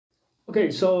Okay,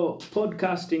 so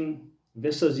podcasting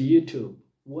versus YouTube.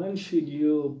 When should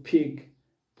you pick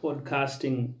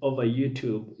podcasting over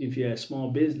YouTube if you're a small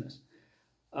business?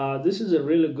 This is a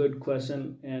really good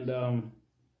question, and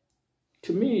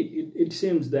to me, it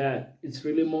seems that it's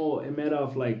really more a matter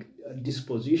of like a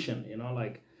disposition.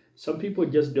 Like some people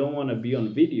just don't want to be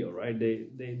on video, right?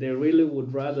 They really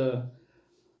would rather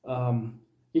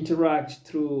interact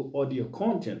through audio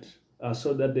content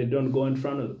so that they don't go in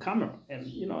front of the camera, and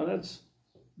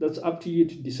that's up to you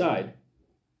to decide.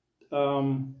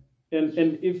 And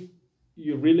if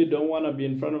you really don't want to be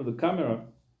in front of the camera,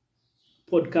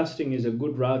 podcasting is a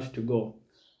good route to go.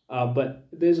 But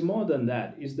there's more than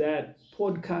that, is that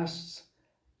podcasts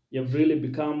have really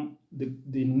become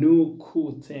the new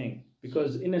cool thing,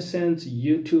 because in a sense,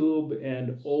 YouTube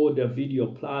and all the video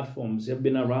platforms have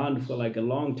been around for like a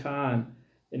long time,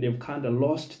 and they've kind of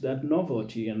lost that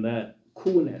novelty and that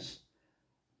coolness.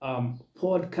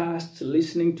 Podcasts,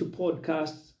 listening to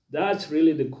podcasts, that's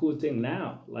really the cool thing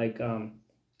now. Like I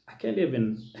can't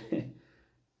even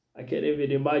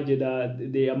imagine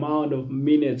the amount of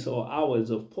minutes or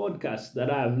hours of podcasts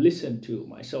that I've listened to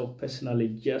myself personally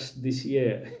just this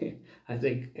year. I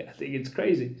think it's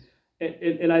crazy.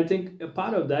 And I think a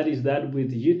part of that is that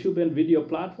with YouTube and video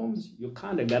platforms, you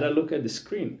kind of got to look at the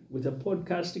screen. With a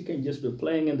podcast, you can just be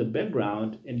playing in the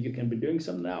background and you can be doing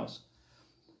something else.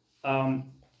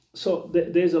 So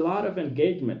there's a lot of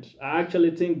engagement. I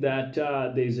actually think that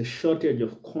there's a shortage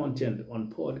of content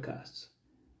on podcasts.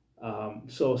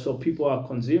 So people are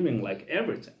consuming like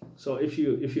everything. So if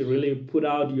you really put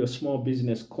out your small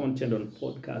business content on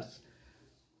podcasts,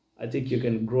 I think you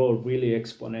can grow really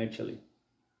exponentially.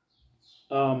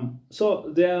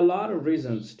 So there are a lot of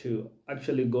reasons to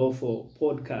actually go for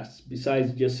podcasts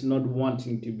besides just not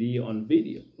wanting to be on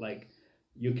video. Like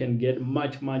you can get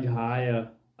much higher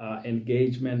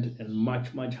engagement and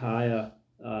much higher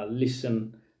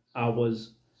listen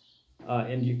hours.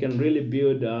 And you can really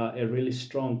build a really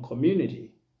strong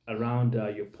community around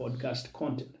your podcast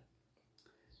content.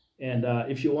 And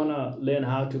if you want to learn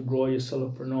how to grow your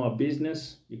solopreneur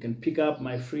business, you can pick up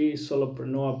my free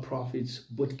Solopreneur Profits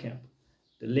Bootcamp.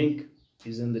 The link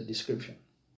is in the description.